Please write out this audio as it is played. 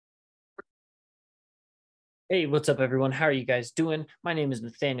Hey, what's up, everyone? How are you guys doing? My name is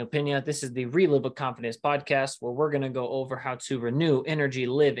Nathaniel Pena. This is the Relive with Confidence podcast, where we're going to go over how to renew energy,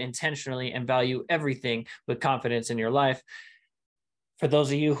 live intentionally, and value everything with confidence in your life. For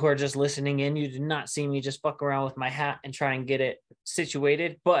those of you who are just listening in, you did not see me just fuck around with my hat and try and get it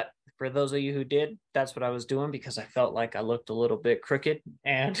situated. But for those of you who did, that's what I was doing because I felt like I looked a little bit crooked.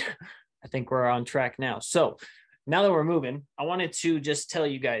 And I think we're on track now. So now that we're moving, I wanted to just tell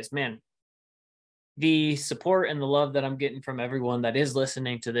you guys, man, the support and the love that I'm getting from everyone that is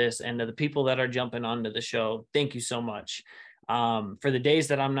listening to this and to the people that are jumping onto the show. Thank you so much. For the days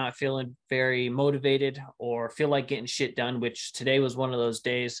that I'm not feeling very motivated or feel like getting shit done, which today was one of those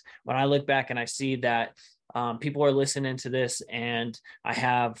days when I look back and I see that people are listening to this and I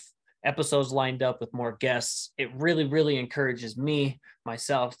have episodes lined up with more guests. It really, really encourages me,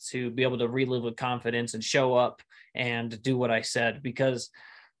 myself, to be able to relive with confidence and show up and do what I said, because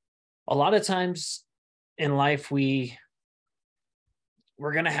a lot of times in life we're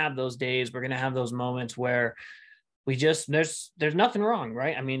going to have those days, we're going to have those moments where we just there's nothing wrong,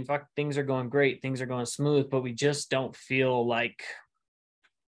 right? I mean, fuck, things are going great, things are going smooth, but we just don't feel like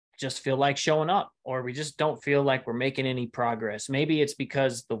showing up, or we just don't feel like we're making any progress. Maybe it's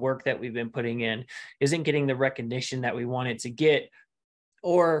because the work that we've been putting in isn't getting the recognition that we want it to get,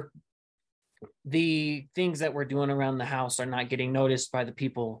 or the things that we're doing around the house are not getting noticed by the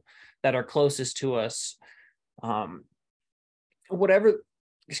people that are closest to us. um Whatever,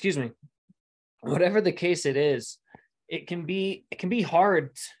 excuse me, whatever the case it is, it can be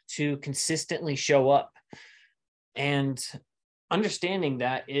hard to consistently show up, and understanding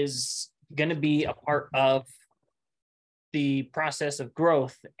that is going to be a part of the process of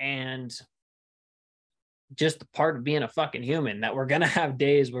growth, and just a part of being a fucking human, that we're going to have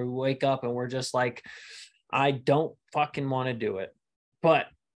days where we wake up and we're just like, I don't fucking want to do it. But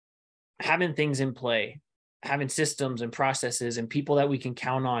having things in play, having systems and processes and people that we can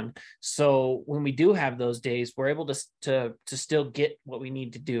count on, so when we do have those days, we're able to still get what we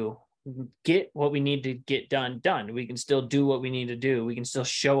need to do, get what we need to get done. We can still do what we need to do. We can still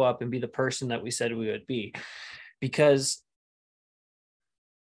show up and be the person that we said we would be. Because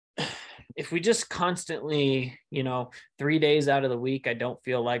if we just constantly, 3 days out of the week, I don't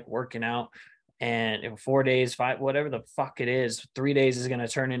feel like working out, and in 4 days, five, whatever the fuck it is, 3 days is going to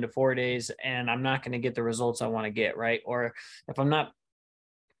turn into 4 days, and I'm not going to get the results I want to get, right? Or if I'm not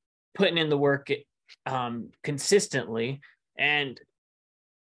putting in the work consistently, and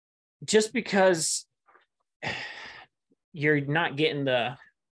just because you're not getting the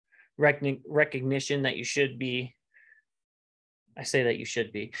recognition that you should be, I say that you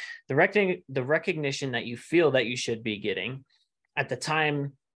should be, the recognition that you feel that you should be getting at the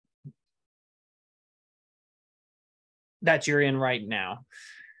time that you're in right now,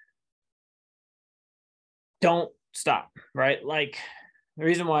 don't stop, right? Like, the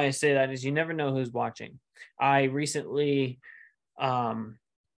reason why I say that is you never know who's watching. I recently joined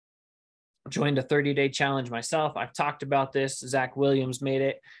a 30-day challenge myself. I've talked about this. Zach Williams made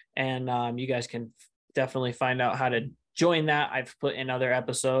it, and you guys can definitely find out how to join that. I've put in other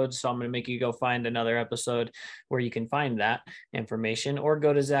episodes, so I'm going to make you go find another episode where you can find that information, or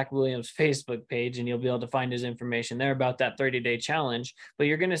go to Zach Williams' Facebook page and you'll be able to find his information there about that 30-day challenge. But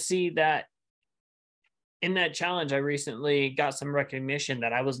you're going to see that in that challenge, I recently got some recognition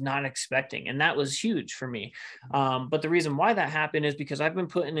that I was not expecting, and that was huge for me. But the reason why that happened is because I've been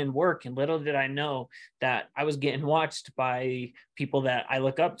putting in work, and little did I know that I was getting watched by people that I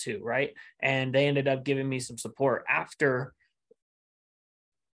look up to, right? And they ended up giving me some support after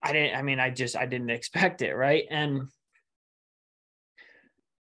I didn't expect it, right? And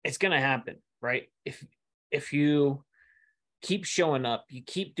it's going to happen, right? If you keep showing up, you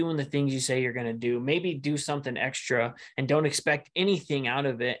keep doing the things you say you're going to do, maybe do something extra and don't expect anything out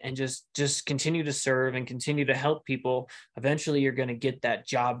of it, and just continue to serve and continue to help people, eventually you're going to get that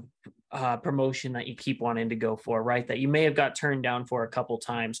job promotion that you keep wanting to go for, right? That you may have got turned down for a couple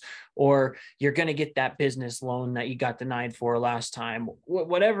times, or you're going to get that business loan that you got denied for last time,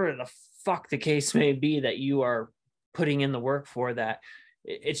 whatever the fuck the case may be that you are putting in the work for. That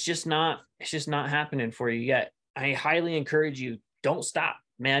it's just not happening for you yet. I highly encourage you, don't stop,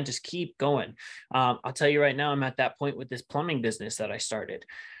 man. Just keep going. I'll tell you right now, I'm at that point with this plumbing business that I started.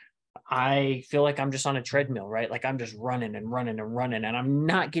 I feel like I'm just on a treadmill, right? Like I'm just running and running and running, and I'm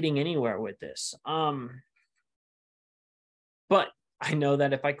not getting anywhere with this. But I know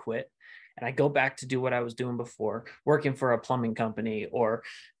that if I quit and I go back to do what I was doing before, working for a plumbing company, or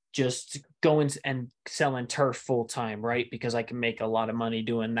just going and selling turf full time, right? Because I can make a lot of money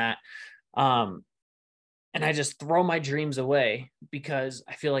doing that. and I just throw my dreams away because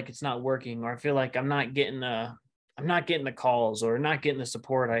I feel like it's not working, or I feel like I'm not getting the calls, or not getting the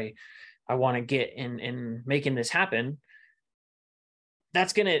support I want to get in making this happen.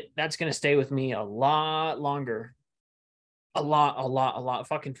 That's gonna stay with me a lot longer, a lot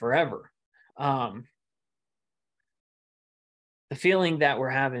fucking forever. Um, the feeling that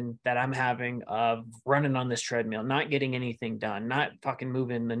I'm having of running on this treadmill, not getting anything done, not fucking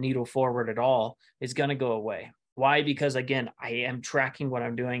moving the needle forward at all, is going to go away. Why? Because again, I am tracking what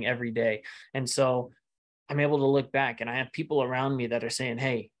I'm doing every day. And so I'm able to look back, and I have people around me that are saying,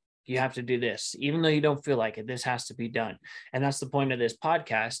 hey, you have to do this, even though you don't feel like it, this has to be done. And that's the point of this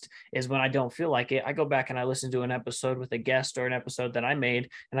podcast, is when I don't feel like it, I go back and I listen to an episode with a guest or an episode that I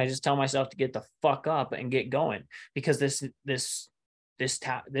made, and I just tell myself to get the fuck up and get going, because this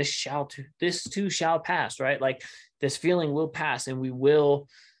too shall pass, right? Like, this feeling will pass, and we will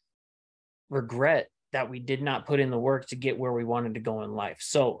regret that we did not put in the work to get where we wanted to go in life.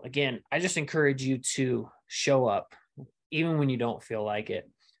 So again, I just encourage you to show up even when you don't feel like it,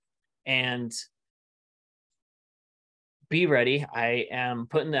 and be ready. I am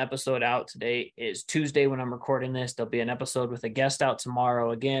putting the episode out. Today is Tuesday when I'm recording this. There'll be an episode with a guest out tomorrow.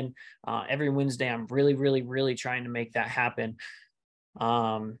 Again, every Wednesday, I'm really trying to make that happen.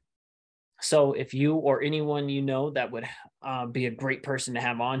 So if you or anyone you know that would be a great person to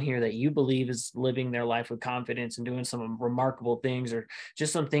have on here, that you believe is living their life with confidence and doing some remarkable things, or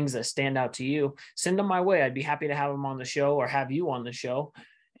just some things that stand out to you, send them my way. I'd be happy to have them on the show, or have you on the show.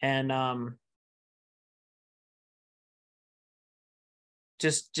 And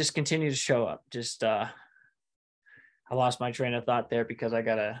just continue to show up. I lost my train of thought there because I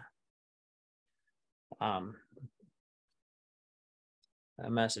got a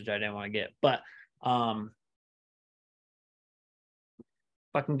message I didn't want to get, but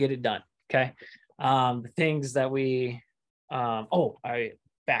fucking get it done. Okay. The things that we I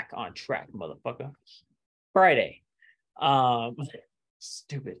back on track, motherfucker. Friday.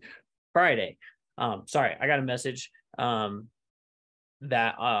 Stupid. Friday. Sorry, I got a message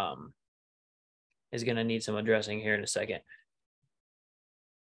that is gonna need some addressing here in a second.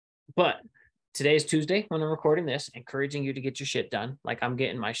 But today's Tuesday when I'm recording this, encouraging you to get your shit done. Like, I'm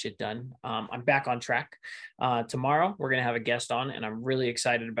getting my shit done. I'm back on track. Tomorrow we're gonna have a guest on, and I'm really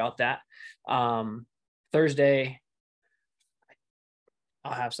excited about that. Thursday,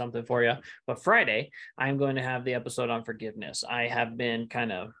 I'll have something for you. But Friday, I'm going to have the episode on forgiveness. I have been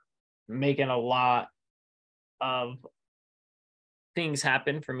kind of making a lot of things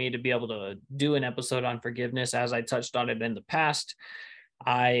happen for me to be able to do an episode on forgiveness. As I touched on it in the past,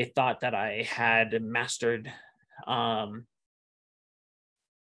 I thought that I had mastered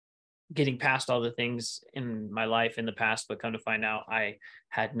getting past all the things in my life in the past, but come to find out I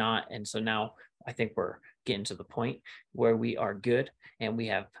had not. And so now I think we're getting to the point where we are good, and we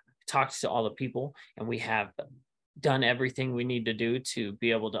have talked to all the people, and we have done everything we need to do to be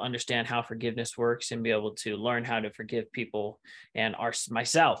able to understand how forgiveness works, and be able to learn how to forgive people and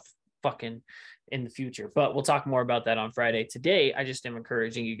myself fucking in the future. But we'll talk more about that on Friday. Today, I just am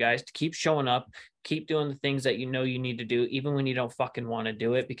encouraging you guys to keep showing up, keep doing the things that you know you need to do, even when you don't fucking want to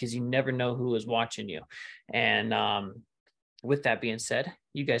do it, because you never know who is watching you. And with that being said,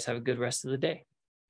 you guys have a good rest of the day.